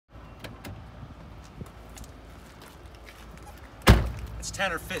It's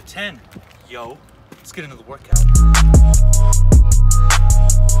Tanner Fit 10. Yo, let's get into the workout.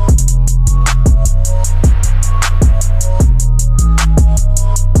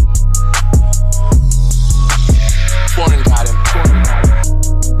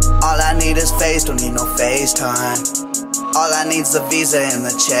 All I need is face, don't need no FaceTime. All I need's a visa and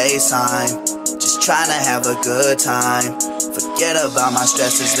the chase sign. Just trying to have a good time. Forget about my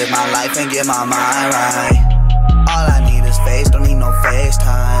stresses, live my life and get my mind right. All I need is face, don't need no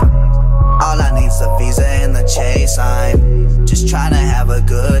FaceTime. All I need's a visa and the chase sign. Just trying to have a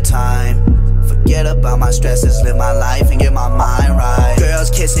good time. Forget about my stresses, live my life and get my mind right. Girls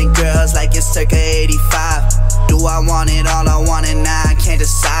kissing girls like it's circa 85. Do I want it all? I want it now, I can't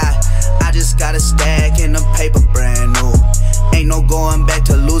decide. I just got a stack in the paper brand new. Ain't no going back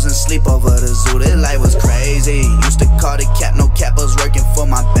to losing sleep over the zoo. This life was crazy. Used to call the cap, no cap, was working for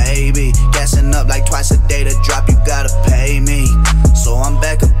my baby. Gassing up like twice a day to drop, you gotta pay me. So I'm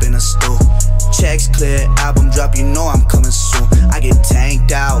back up in the stool. Checks clear, album drop, you know I'm coming soon. I get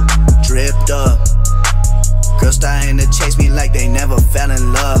tanked out, dripped up. Girls starting to chase me like they never fell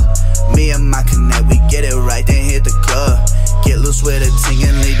in love. Me and my connect, we get it right, then hit the club. Get loose with it, ting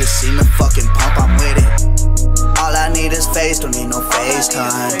and leave the scene to fucking pump, I'm with it. All I need is face, don't need no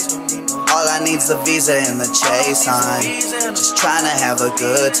FaceTime. All I need's the visa and the chase sign. Just trying to have a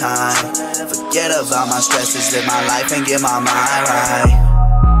good time. Forget about my stresses, live my life and get my mind right.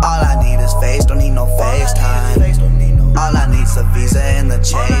 All I need is face, don't need no FaceTime. All I need's the visa and the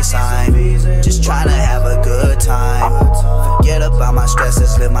chase sign. Just trying to have a good time. Forget about my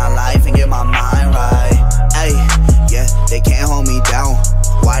stresses, live my life and get my mind right. Ay, yeah, they can't hold me down.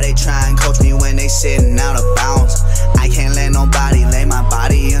 Why they try and coach me when they sitting out of bounds? I can't let nobody lay my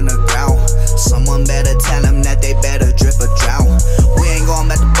body in the ground. Someone better tell them that they better drip or drown. We ain't going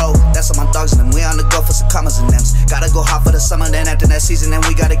back to bro, that's all my dogs and them. We on the go for some commas and M's. Gotta go hot for the summer, then after that season, then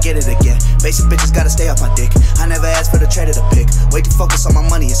we gotta get it again. Basic bitches gotta stay off my dick. I never asked for the trade of the pick. Way too focused on my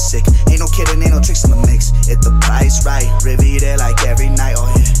money is sick. Ain't no kidding, ain't no tricks in the mix. If the price right, Rivy there like every night, oh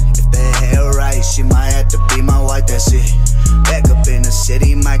yeah. If the hair right, she might have to be my wife, that's it. Back up in the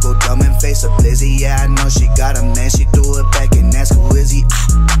city, might go dumb and face a blizzy. Yeah, I know she got a man, she threw it back and ask who is he.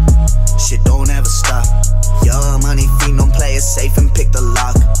 Shit don't ever stop. Young money fiend, don't play it safe and pick the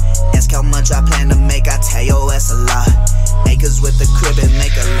lock. Ask how much I plan to make, I tell yo that's a lot. Acres with the crib and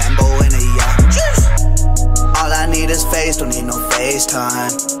make a Lambo and a yacht. All I need is face, don't need no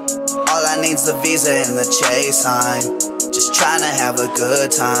FaceTime. All I need's the visa and the chase sign. Just trying to have a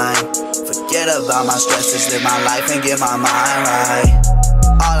good time. Forget about my stresses, live my life and get my mind right.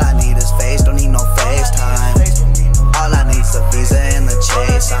 All I need is face, don't need no FaceTime. All I need's the visa and the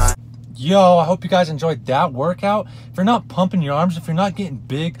chase sign. Yo, I hope you guys enjoyed that workout. If you're not pumping your arms, if you're not getting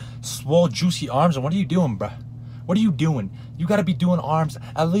big, swole, juicy arms, then what are you doing, bruh? What are you doing? You gotta be doing arms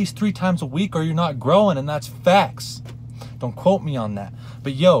at least 3 times a week or you're not growing, and that's facts. Don't quote me on that.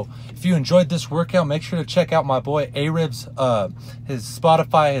 But yo, if you enjoyed this workout, make sure to check out my boy A-Ribs, his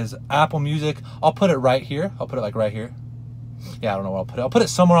Spotify, his Apple Music. I'll put it right here. I'll put it like right here. Yeah, I don't know where I'll put it. I'll put it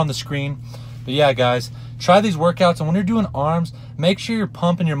somewhere on the screen. But yeah, guys, try these workouts. And when you're doing arms, make sure you're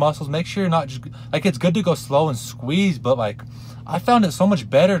pumping your muscles. Make sure you're not just, like, it's good to go slow and squeeze, but like, I found it so much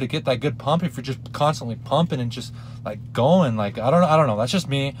better to get that good pump if you're just constantly pumping and just like going. Like, I don't know. That's just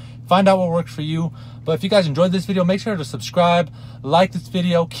me. Find out what works for you. But if you guys enjoyed this video, make sure to subscribe, like this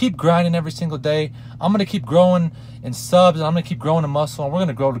video, keep grinding every single day. I'm going to keep growing in subs and I'm going to keep growing in muscle and we're going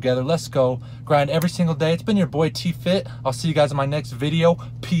to grow together. Let's go grind every single day. It's been your boy T-Fit. I'll see you guys in my next video.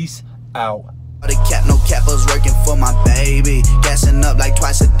 Peace out. The cap, no cap, was working for my baby. Gassing up like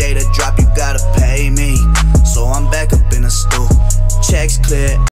twice a day to drop, you gotta pay me. So I'm back up in the stool. Checks clear.